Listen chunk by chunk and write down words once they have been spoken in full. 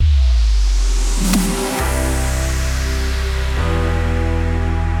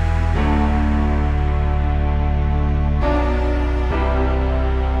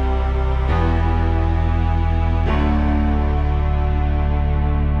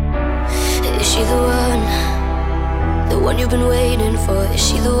she the one? The one you've been waiting for? Is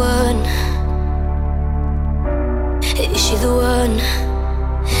she the one? Is she the one?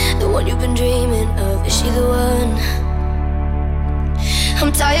 The one you've been dreaming of? Is she the one?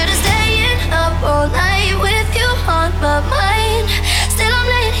 I'm tired of staying up all night with you on my mind. Still I'm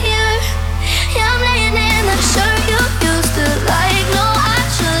laying here, yeah, I'm laying in the shirt you used to like. No, I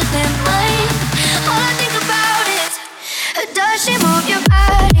shouldn't mind. All I think about is, does she move your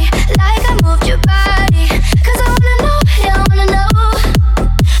body like I moved your body? 'Cause I wanna know, yeah, I wanna know.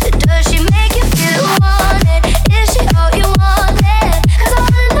 Does she make you feel wanted? Is she all you wanted? 'Cause I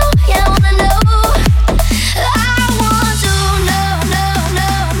wanna know, yeah, I wanna know. I want to know, know,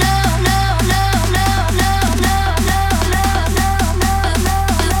 know, know, know, know, know, know, know, know, know, know, know,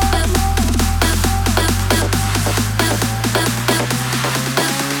 know.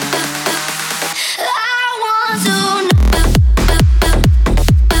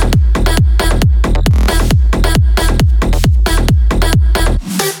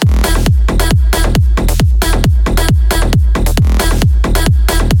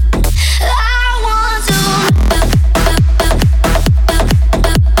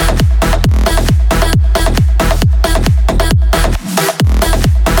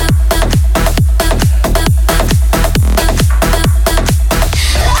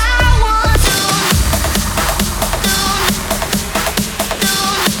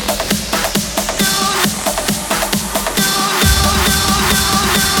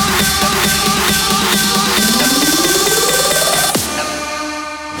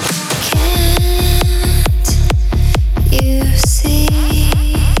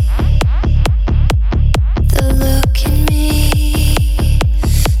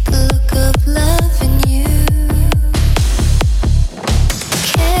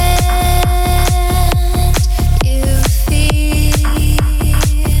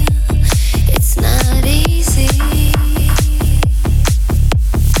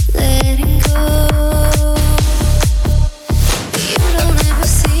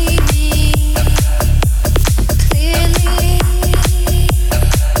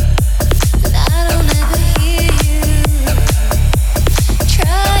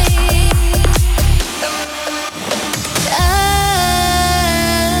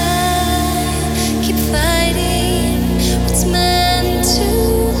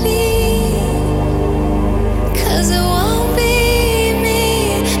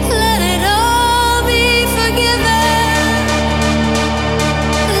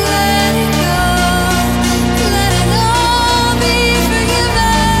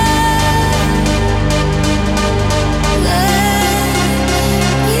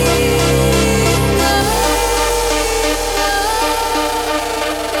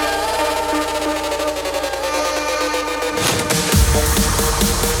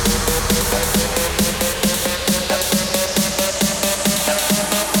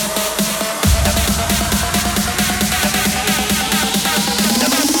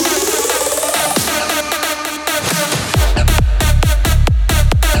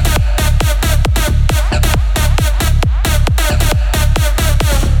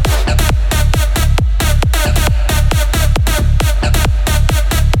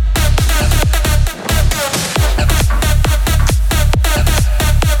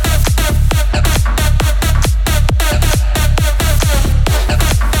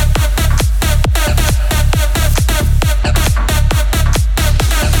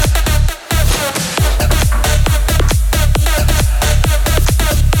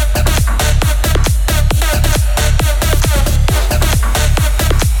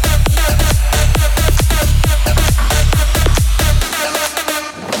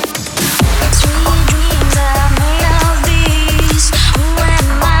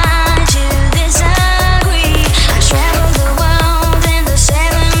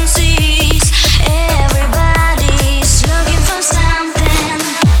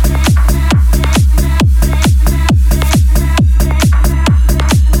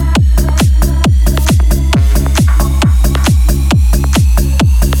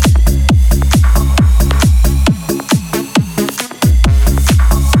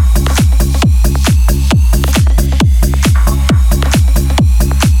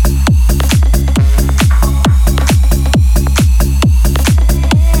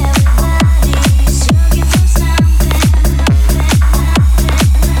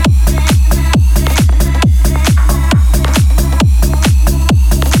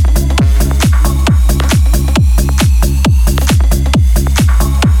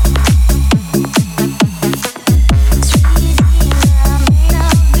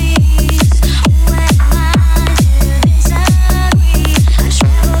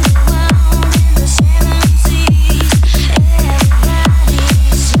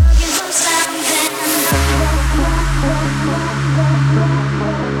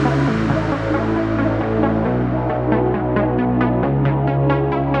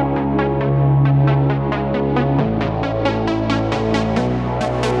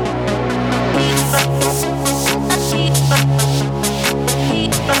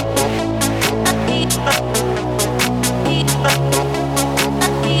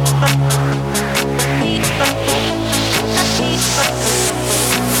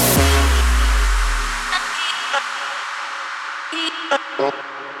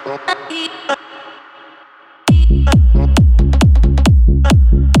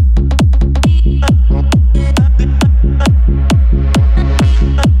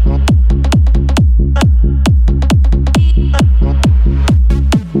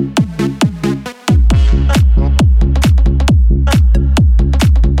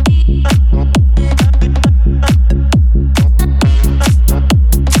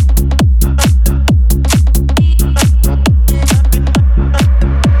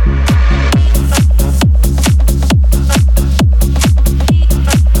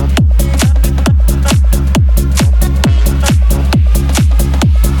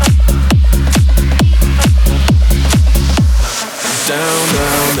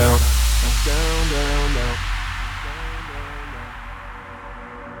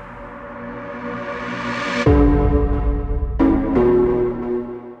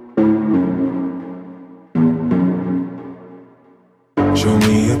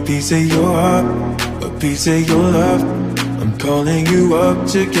 piece of your heart, a piece of your love. I'm calling you up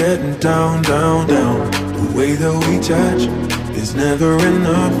to getting down, down, down. The way that we touch is never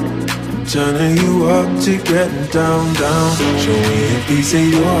enough. I'm turning you up to getting down, down. Show me a piece of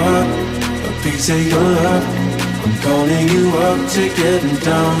your heart, a piece of your love. I'm calling you up to getting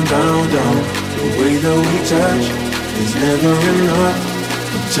down, down, down. The way that we touch is never enough.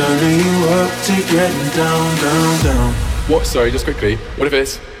 I'm turning you up to getting down, down, down. What? Sorry, just quickly. What if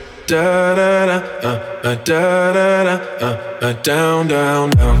it's da da da da da da down, down,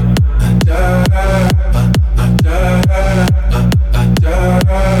 down. Da da da da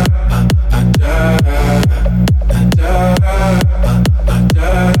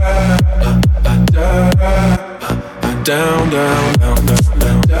down, down, down,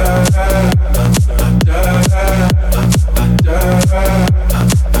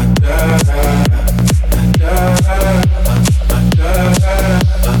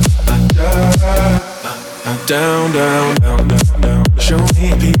 down, down, down, down. Show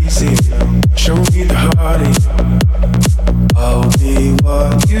me PC, show me the heartache. I'll be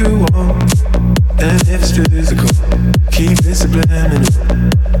what you want, and if it's physical, keep it subliminal.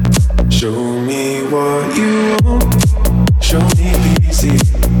 Show me what you want, show me PC,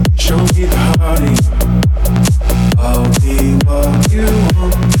 show me the heartache. I'll be what you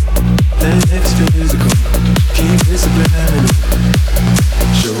want, and if it's physical, keep it subliminal.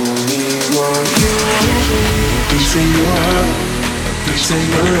 Show me what you want. Piece of your heart, a piece of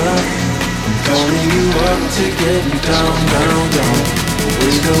your love. I'm calling you up to getting down, down, down. The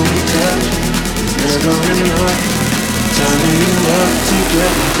way that we touch is never enough. I'm turning you up to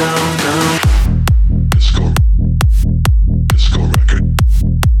getting down, down. Disco, disco record,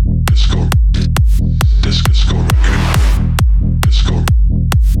 disco, disco record, disco,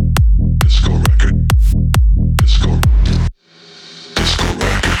 disco record, disco, disco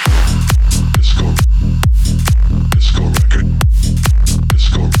record, disco. Disco record, disco, disco record,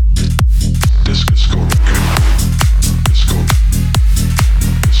 disco, disco record, disco,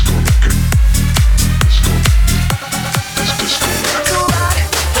 disco record. Too hot,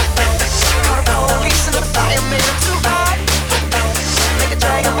 piece of the fire, man, I'm too hot. Make a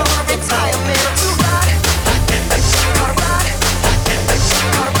dragon wanna retire, man, I'm too hot.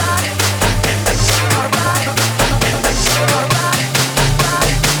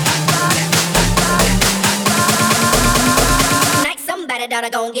 Somebody that I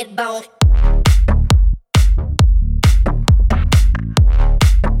gon' get boned.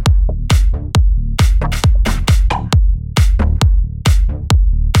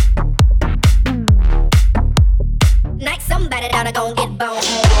 Like somebody that I gon' get boned.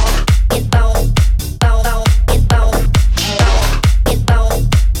 Get boned, bone, bone, get boned, get boned,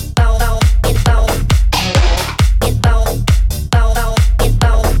 bone, bone, get boned, get boned, bone, bone, get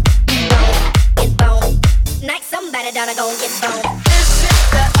boned, get boned. Like somebody that I gon' get boned.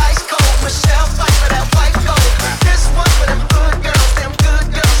 Michelle fight for that white gold. This one for them good girls,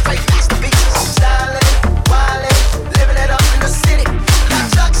 straight masterpieces. Stylin', wildin', living it up in the city. Got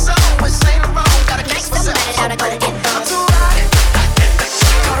Chuck's on with Saint Laurent, gotta kiss myself. I'm too hot.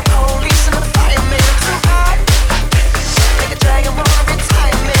 Call the police and the fireman. I'm too hot. Make a dragon wanna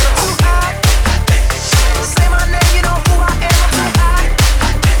retire, man. I'm too hot. Say my name, you know who I am. I'm too hot.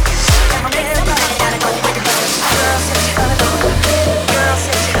 Yeah, my man, somebody gotta go with the girl says she hallelujah. Girl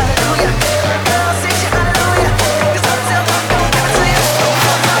says she hallelujah. Girl says she hallelujah. 'Cause I tell my phone, never tell you.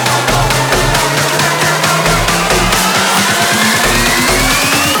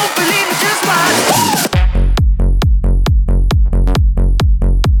 Don't believe me, just watch.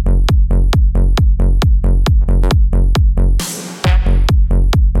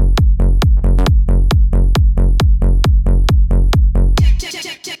 Check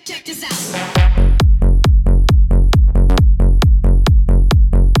this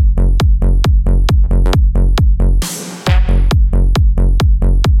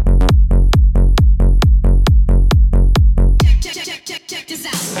out. Check this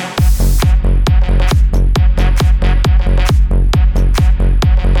out.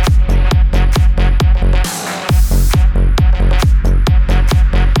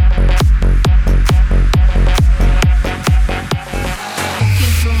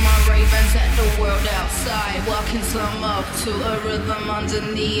 Walking slum up to a rhythm under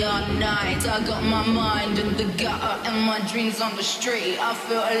neon nights. I got my mind in the gutter and my dreams on the street. I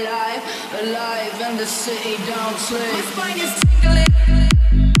feel alive, alive, and the city don't sleep. My spine is tingling.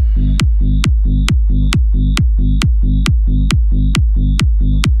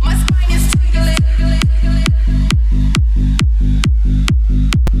 My spine is tingling.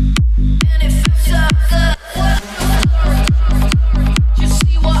 And it feels so good. You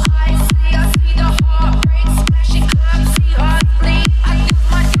see what I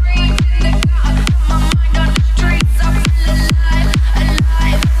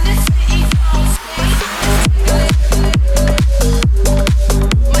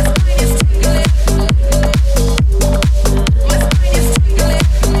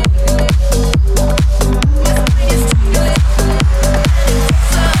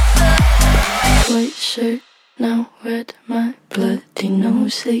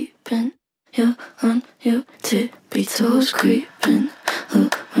sleeping. You're on your tippy toes, creeping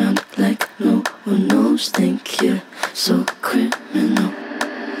around like no one knows. Think you're so criminal.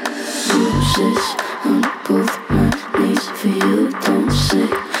 Bruises on both my knees for you. Don't say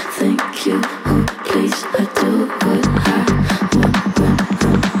thank you, oh please. I do what I want when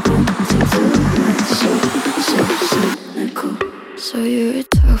I'm wanting to. My soul so cynical. So you're a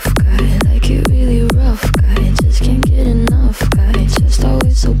tough guy, like you're really rough guy. Just can't get enough guy, just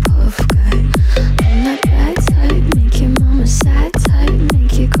always so puff guy. I'm that bad type, make your mama sad type,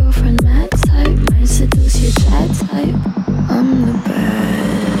 make your girlfriend mad type, might seduce your dad type. I'm the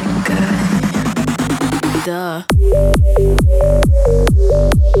bad guy. Duh.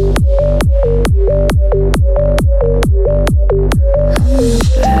 I'm the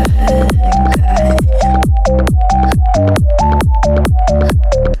bad guy.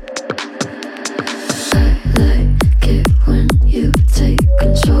 I like it when you take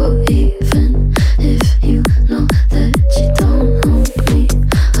control, even if you know that you don't own me.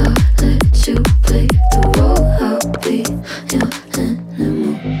 I'll let you play the role, I'll be your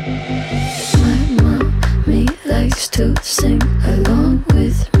animal. My mommy likes to sing along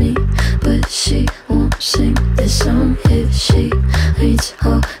with me, but she won't sing this song if she reads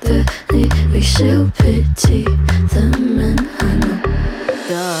all the lyrics. She'll pity the men I know.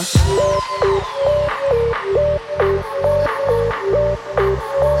 Duh.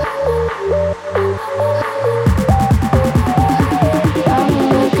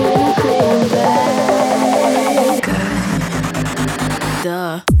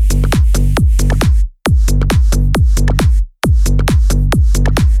 Duh.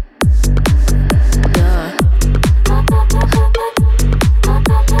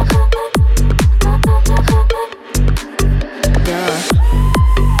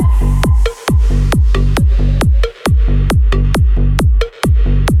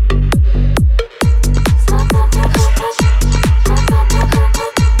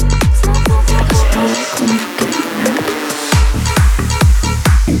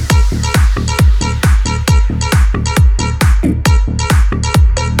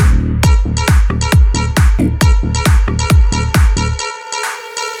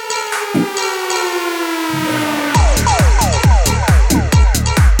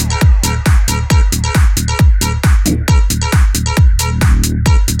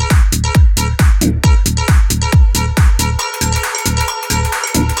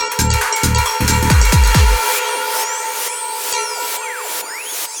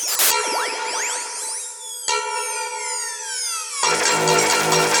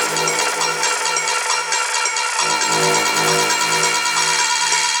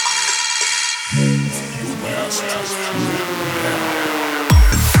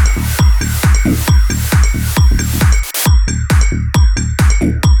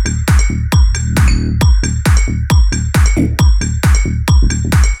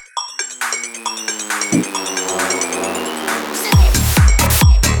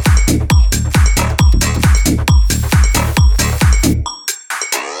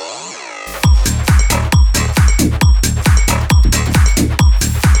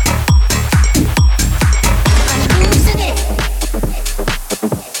 Losing it.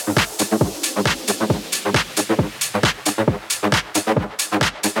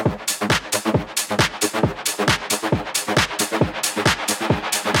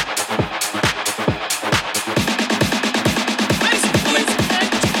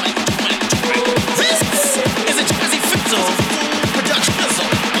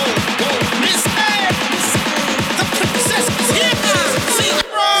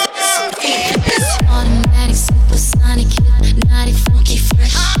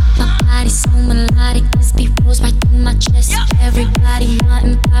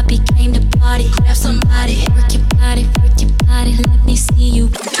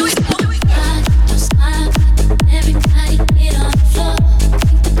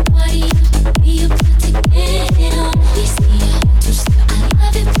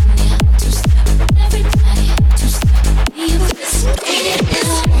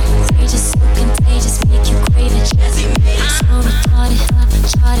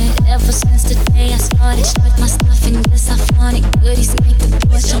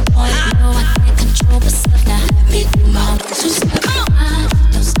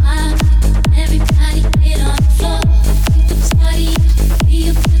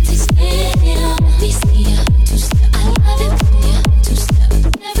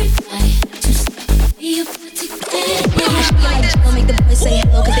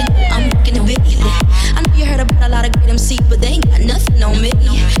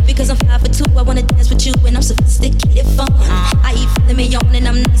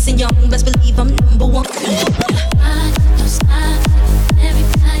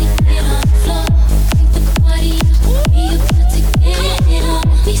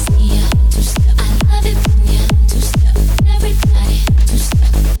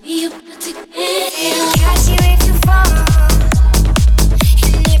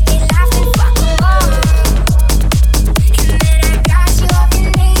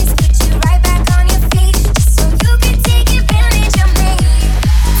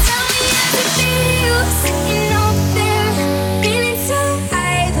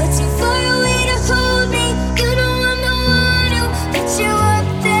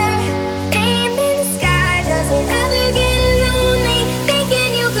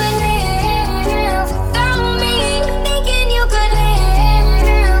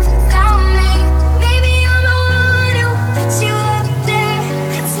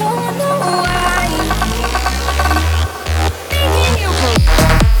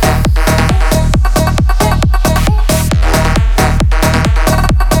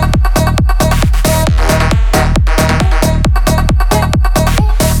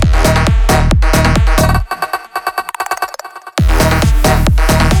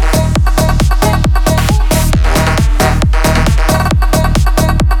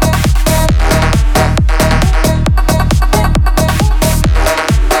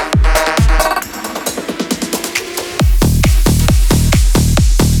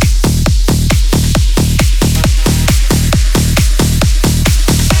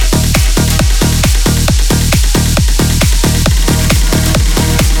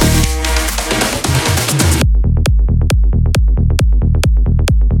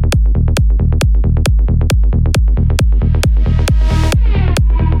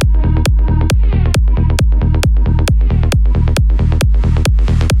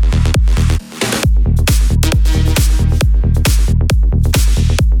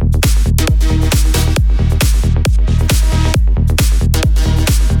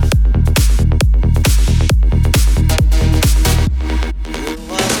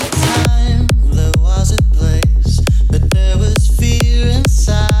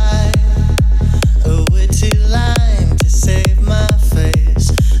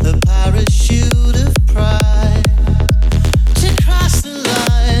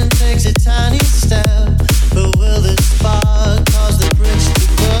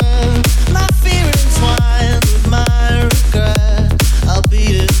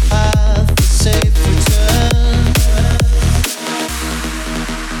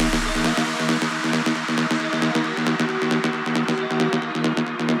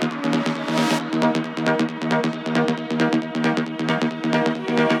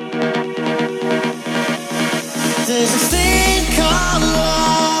 There's a thing called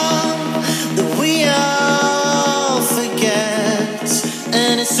love that we all forget,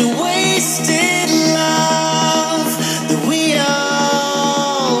 and it's a wasted love that we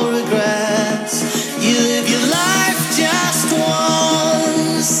all regret. You live your life just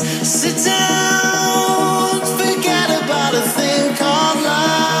once. Sit down, forget about a thing called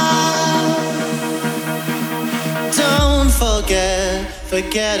love. Don't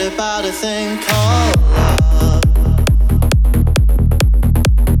forget about a thing called love.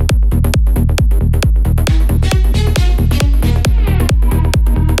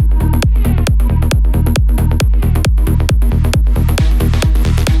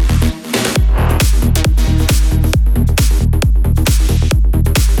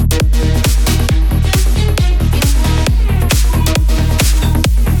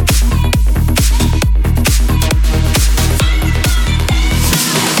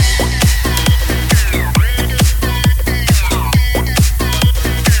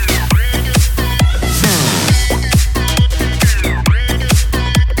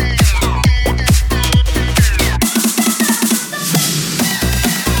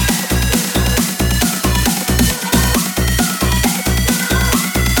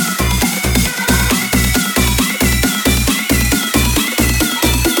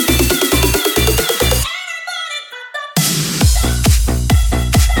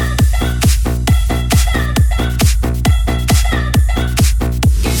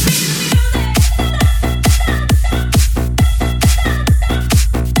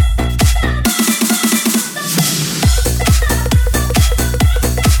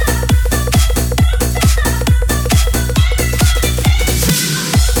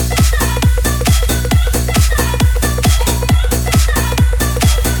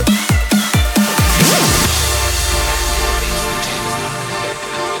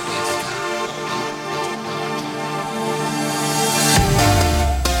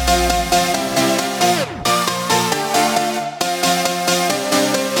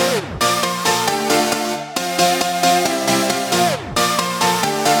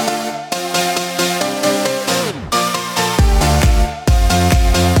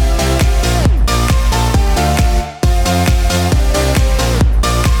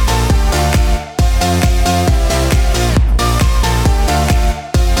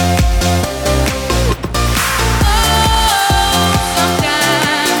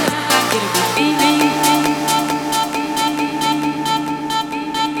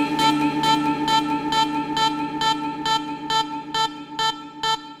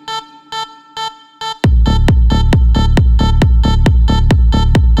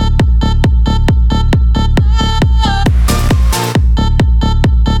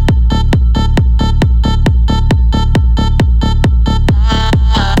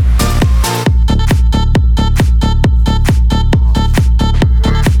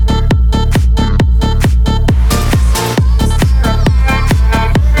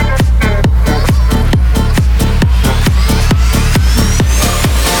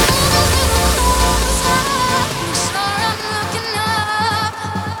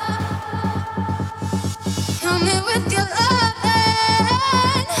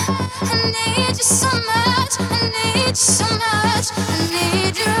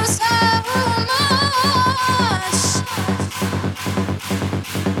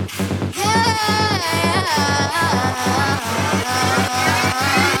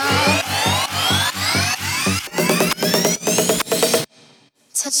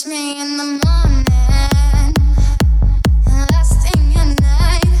 Touch me in the morning, last thing at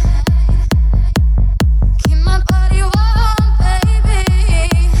night. Keep my body warm, baby.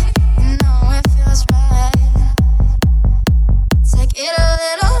 You know it feels right. Take it a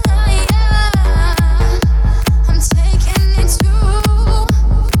little higher. I'm taking it too.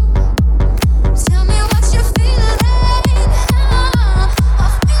 Tell me what you're feeling. I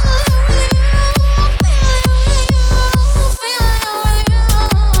feel it with you. Feel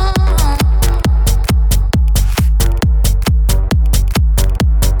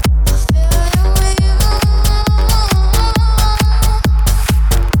it with you.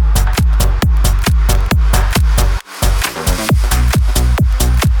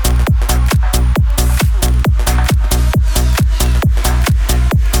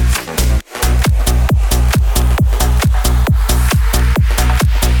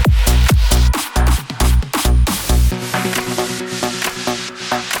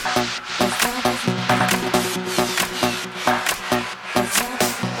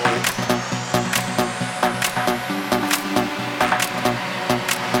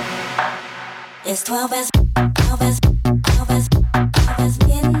 It's 12 as midnight. 12 as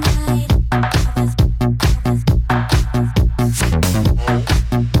midnight.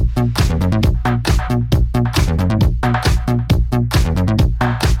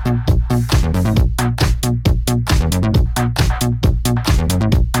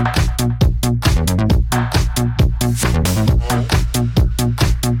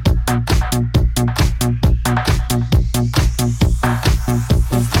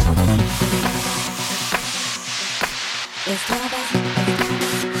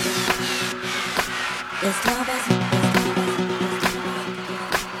 It's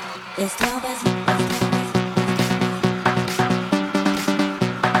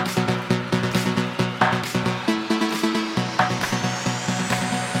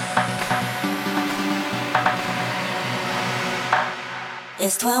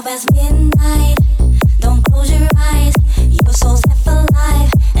 12 past midnight. Don't close your eyes. Your soul's half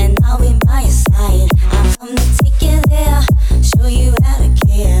alive, and I'll be by your side. I've come to take you there, show you how to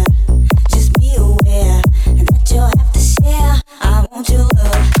care. Just be aware that you'll have to share. I want your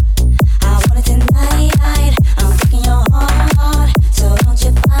love, I want it tonight. I'm breaking your heart, so don't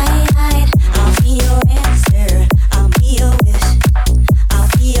you fight. I'll be your answer, I'll be your wish, I'll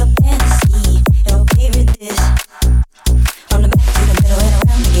be your fantasy, your favorite dish. From the back to the middle and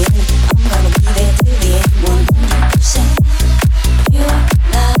around again, I'm gonna be there till the end, 100%. Pure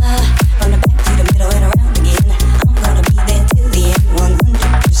love. From the back to the middle and around again, I'm gonna be there till the end,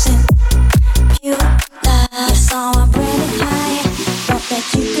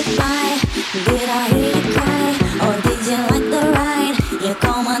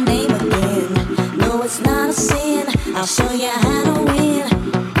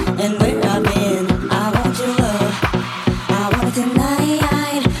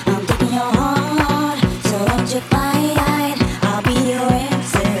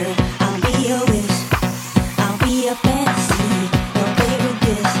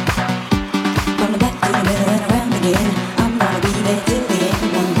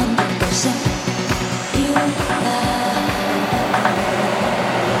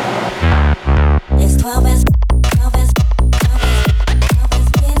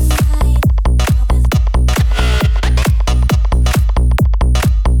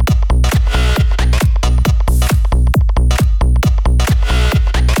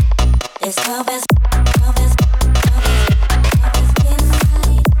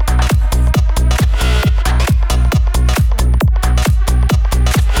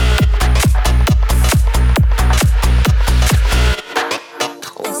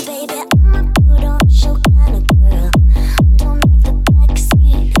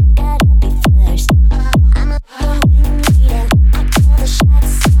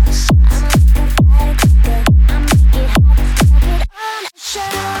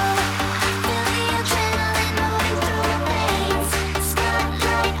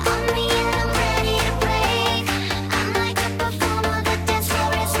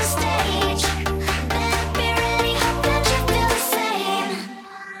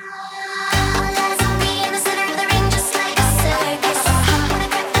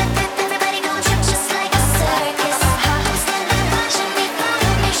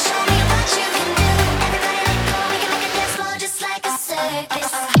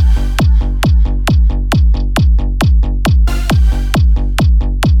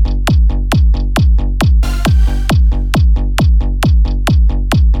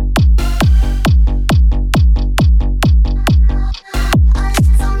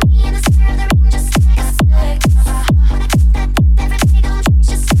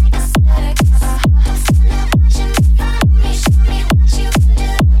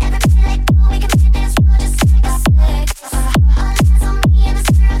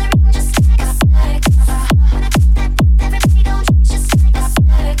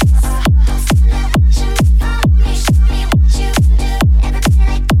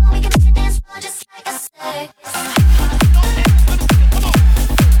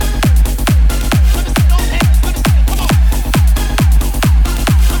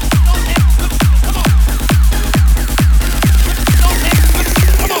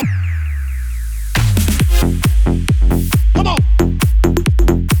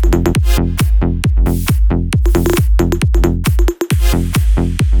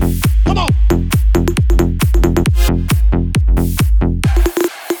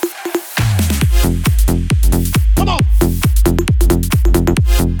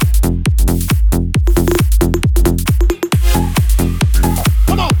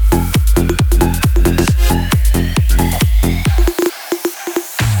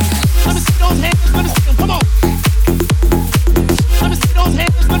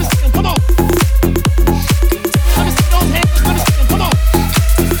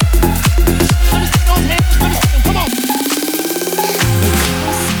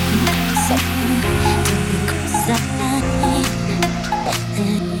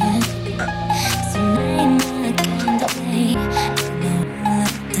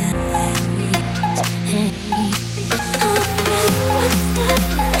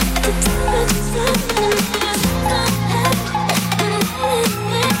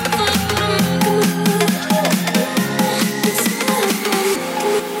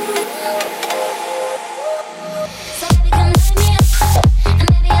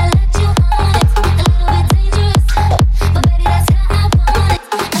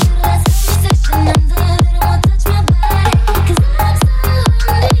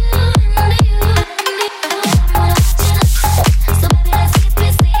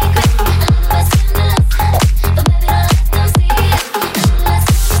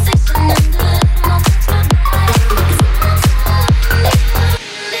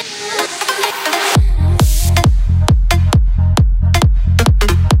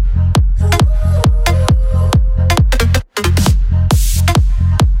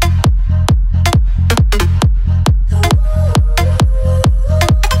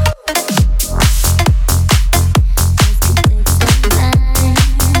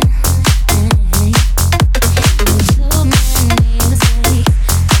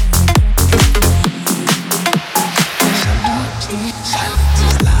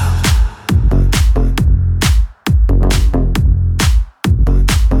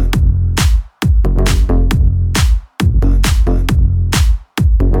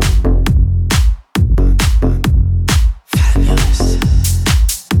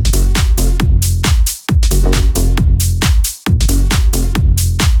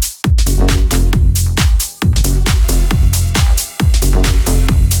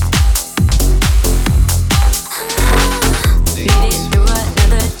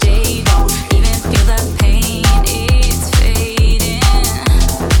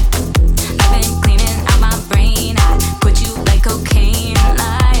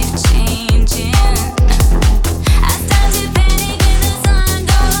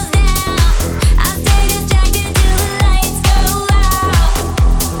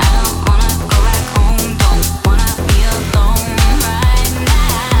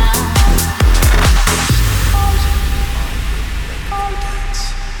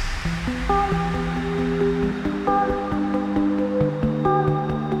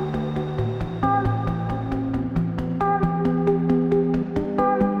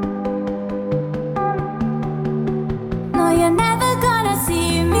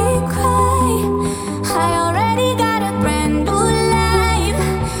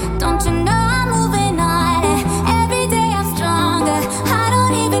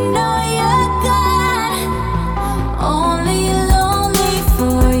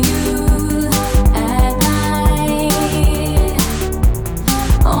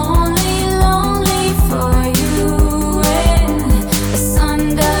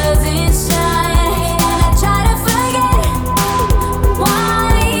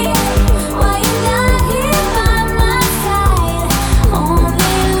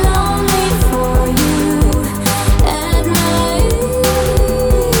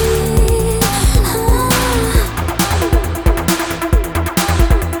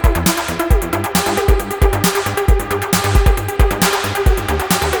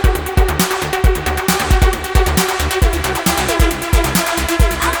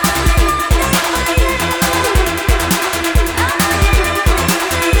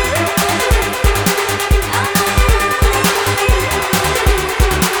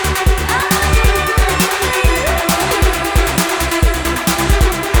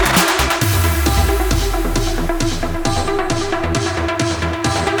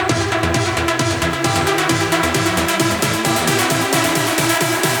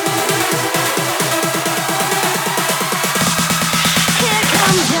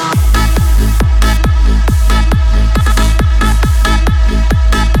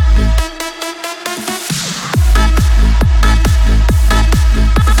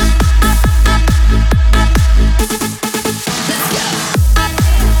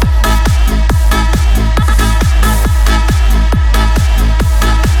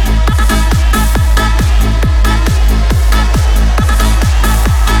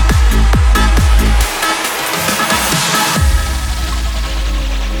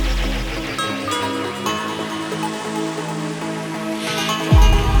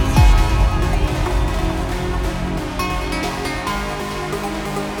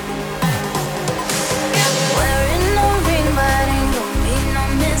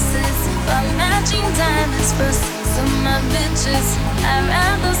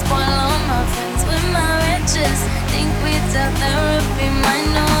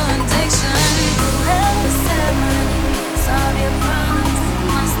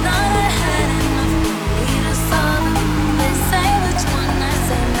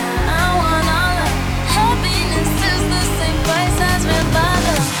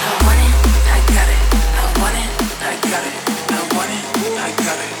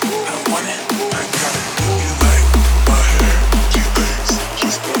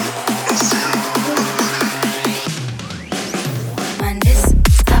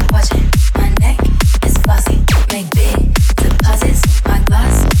 Stop watching, my neck is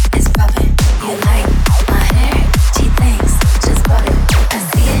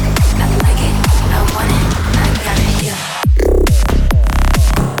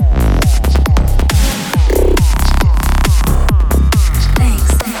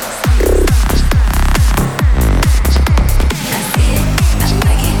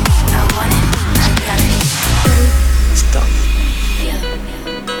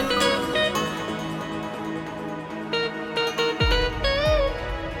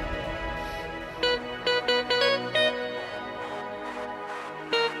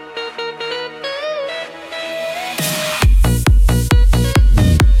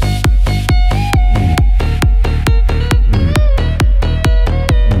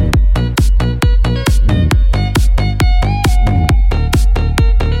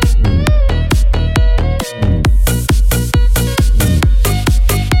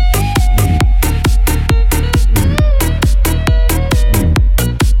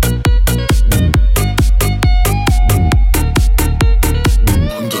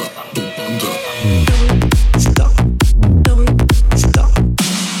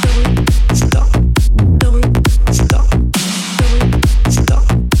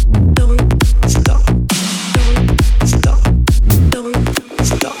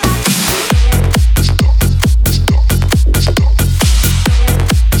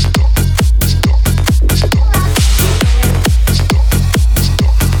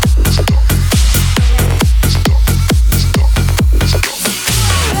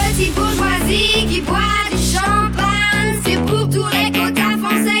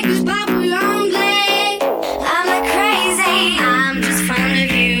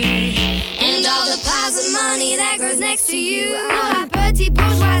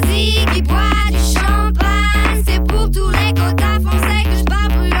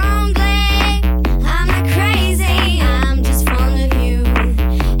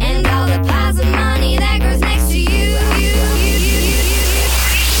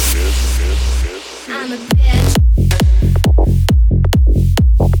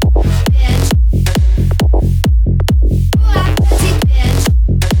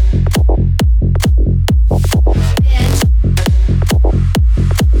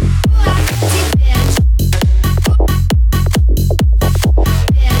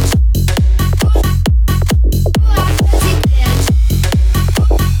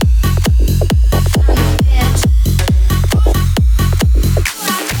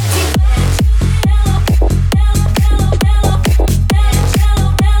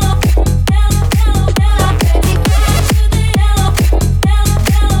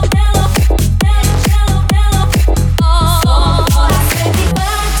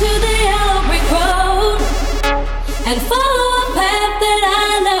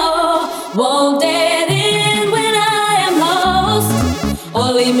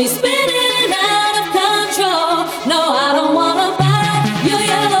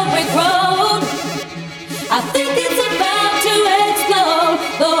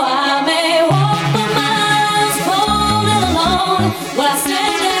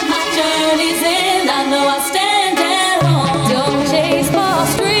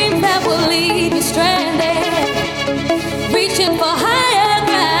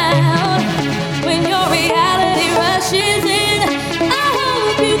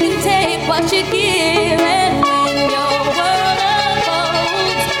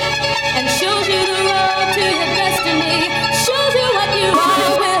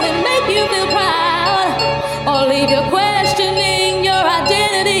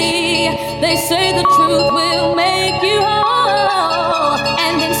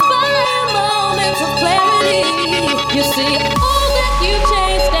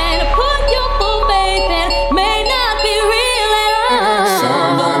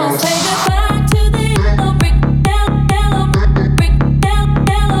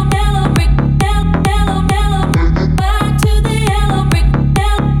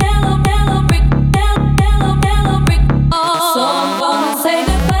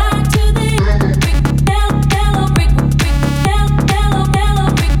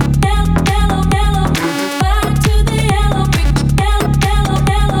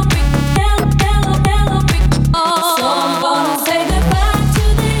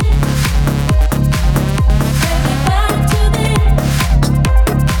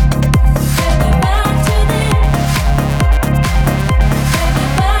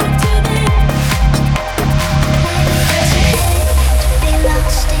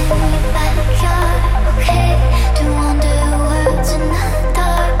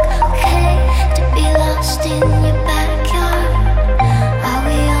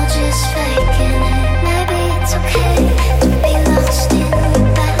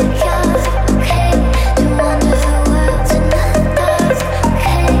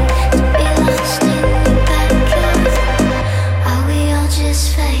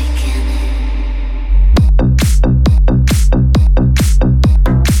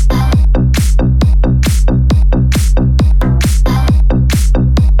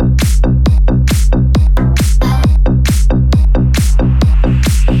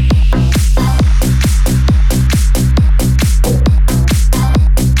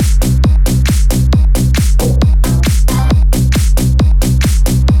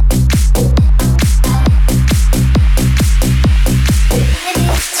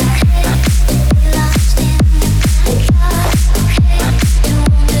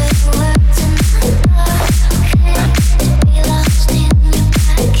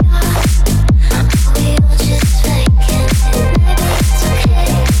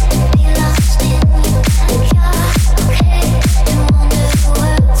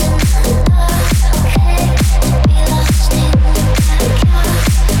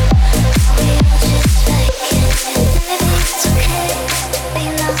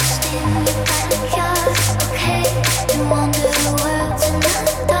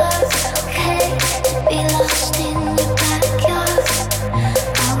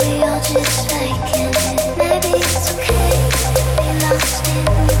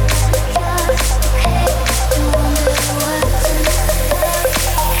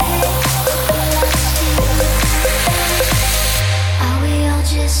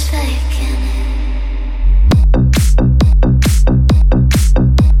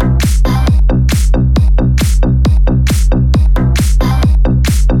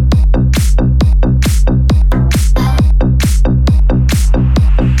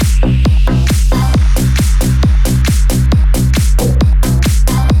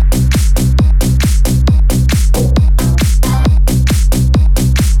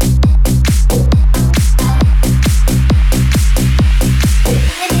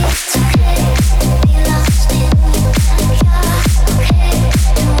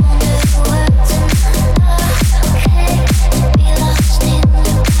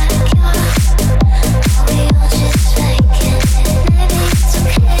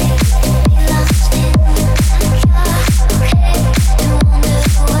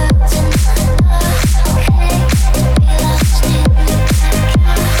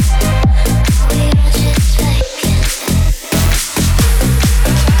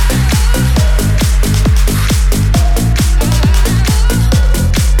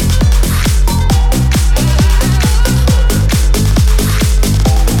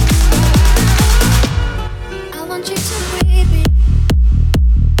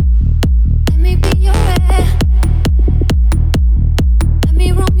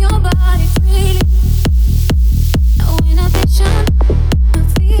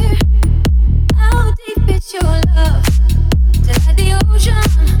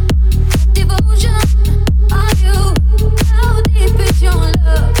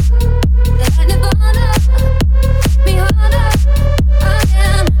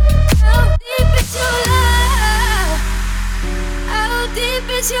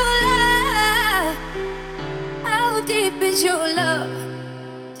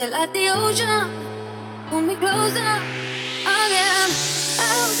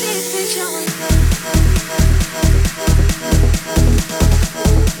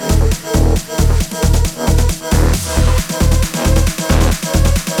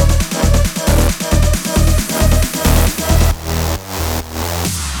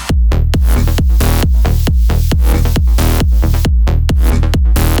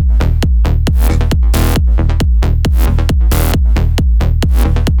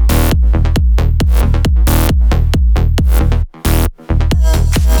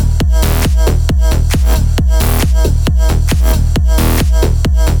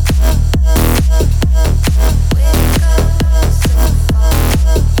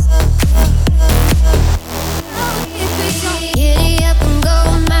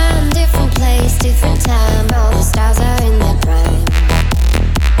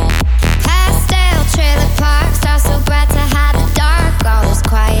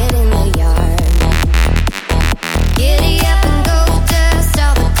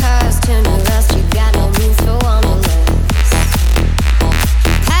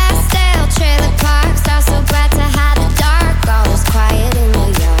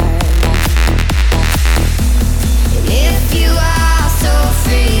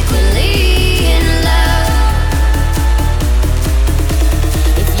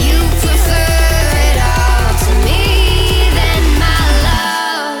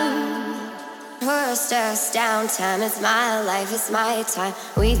Downtime, it's my life, it's my time.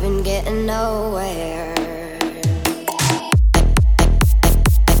 We've been getting nowhere.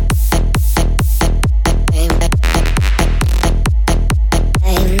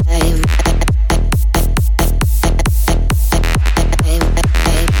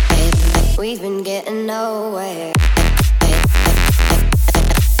 We've been getting nowhere.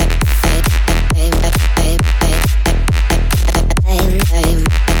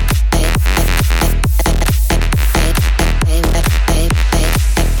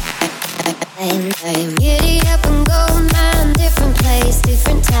 Giddy up and go, man, different place,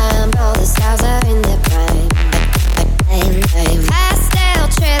 different time. All the stars are in their prime. Pastel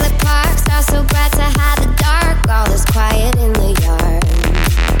trailer park, stars so bright to hide the dark. All is quiet in the yard.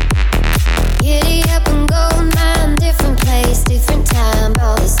 Giddy up and go, man, different place, different time.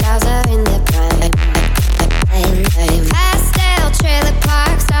 All the stars are in their prime. Pastel trailer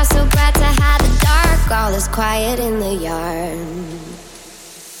park, stars so bright to hide the dark. All is quiet in the yard.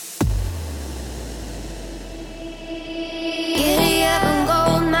 Giddy up and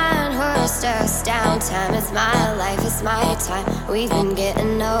gold mine, horse us. Downtime, it's my life, it's my time. We've been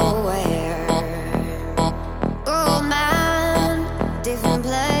getting nowhere. Gold mine, different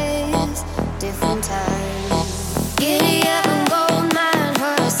place, different time. Giddy up and gold mine,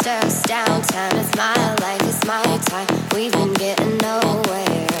 horse us. Downtime, it's my life, it's my time. We've been getting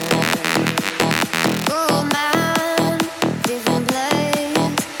nowhere. Gold mine, different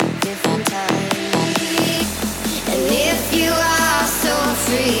place, different time. And if you are so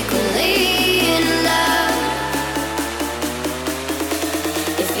frequently in love.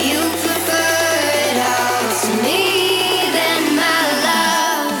 If you prefer it all to me, then my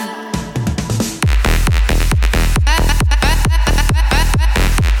love.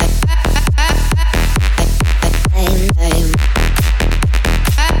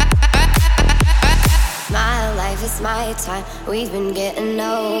 My life is my time. We've been getting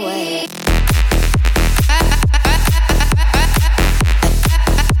nowhere.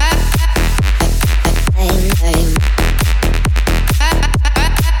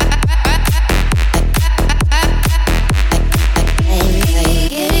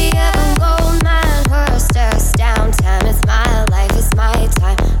 Giddy up and gold mine, horse dust downtown. It's my life, it's my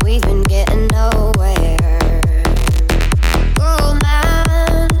time. We've been getting nowhere. Gold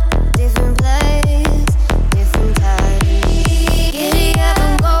mine, different place, different time. Giddy up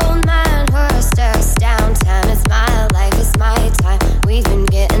and gold mine, horse dust downtown. It's my life, it's my time. We've been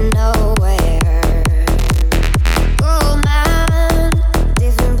getting nowhere. Gold mine,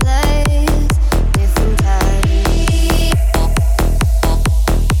 different place, different time.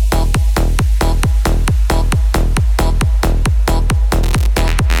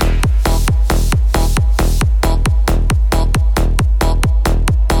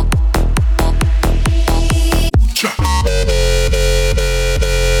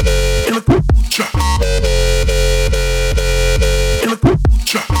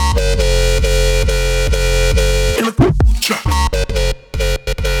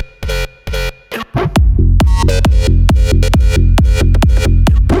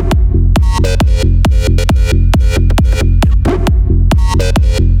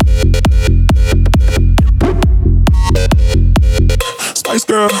 Spice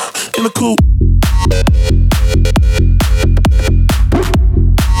Girl in the coupe.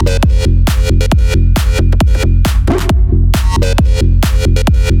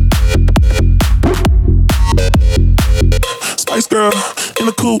 Spice Girl in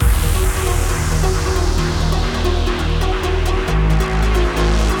the coupe.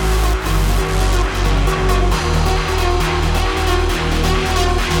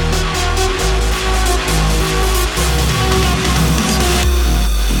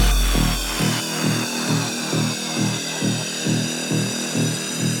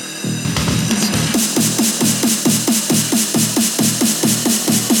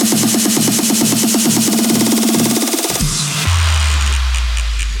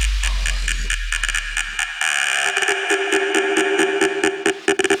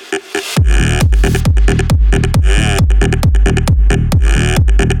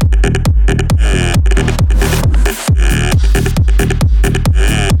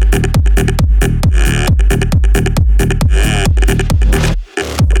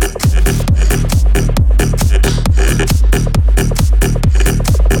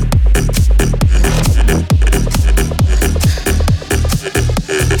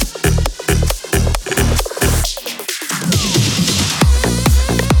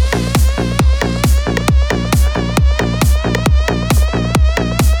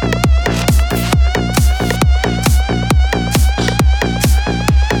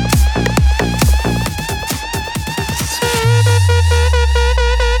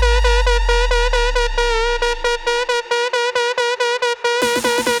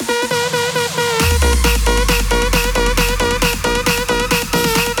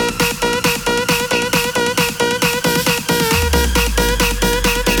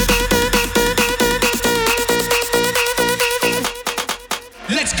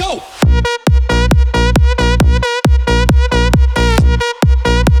 Let's go!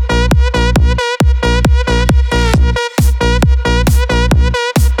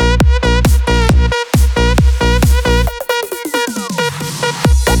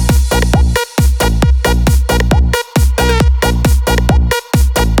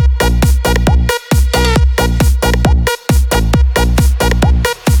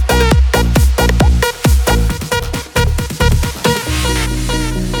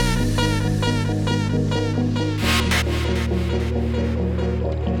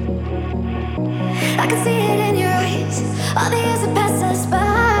 I can see it in your eyes. All the years that pass us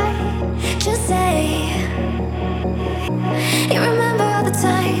by. Just say you remember all the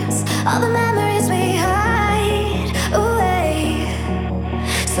times, all the memories we hide away.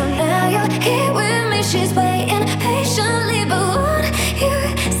 So now you're here with me. She's waiting patiently, but what you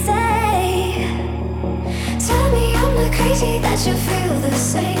say? Tell me I'm not crazy, that you feel the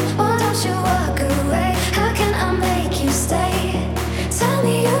same. Why don't you walk away? How can I make you stay? Tell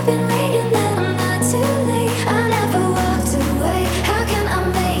me you've been waiting, that I'm not too late. I never walked away. How can I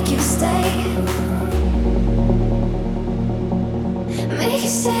make you stay? Make you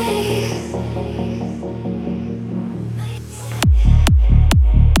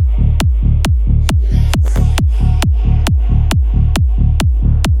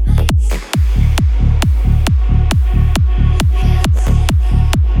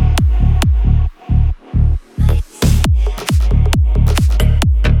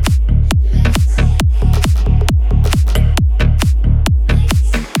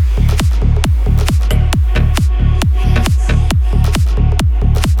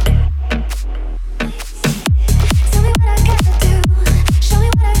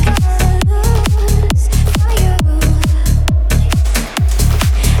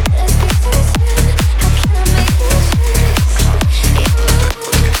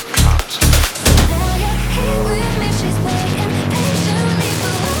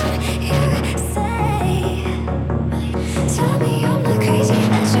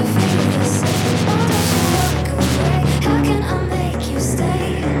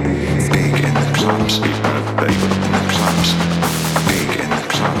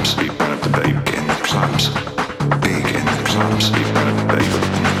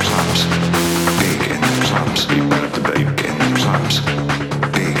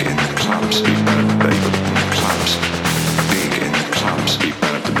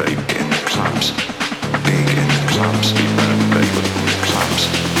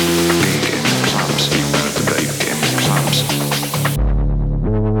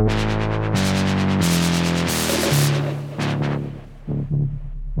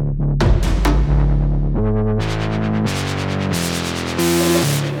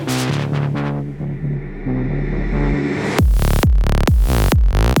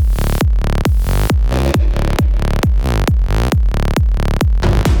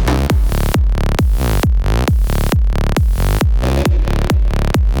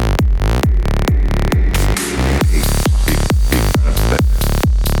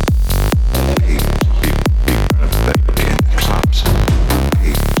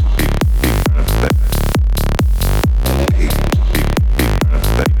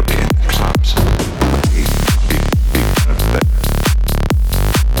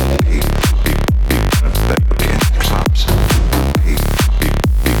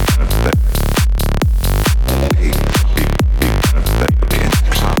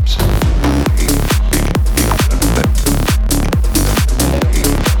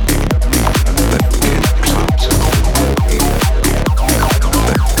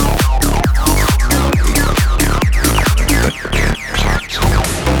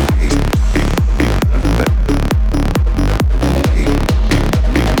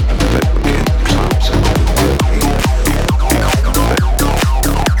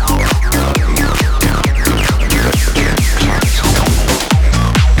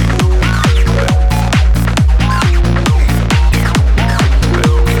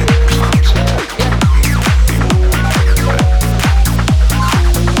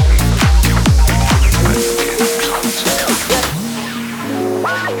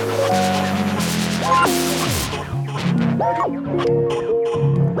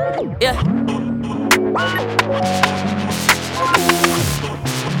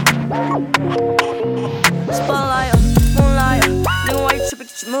Spotlight, moonlight, nigga, why you trippin'?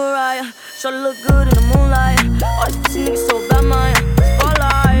 Get your Mariah. Shawty look good in the moonlight. All these pussy niggas so bad, man.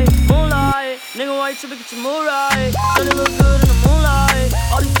 Spotlight, moonlight, nigga, why you trippin'? Get your Mariah. Shawty look good in the moonlight.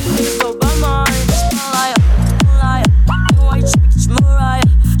 All these pussy niggas so bad, man. Spotlight, moonlight, nigga, why you trippin'? Get your Mariah.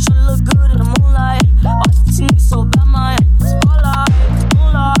 Shawty look good in the moonlight. All these pussy niggas so bad, man. Spotlight,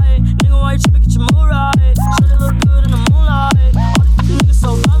 moonlight, nigga, why you trippin'? Get your Mariah. Shawty look good in the moonlight. All these pussy niggas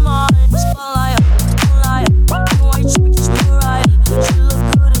so bad, man. Spotlight.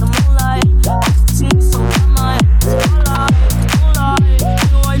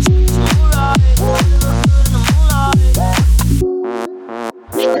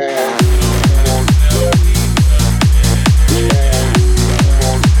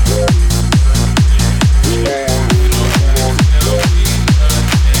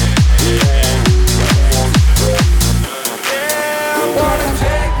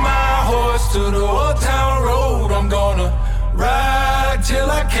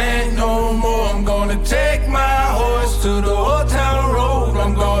 to the old town road.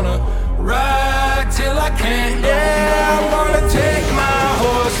 I'm gonna ride till I can't no more.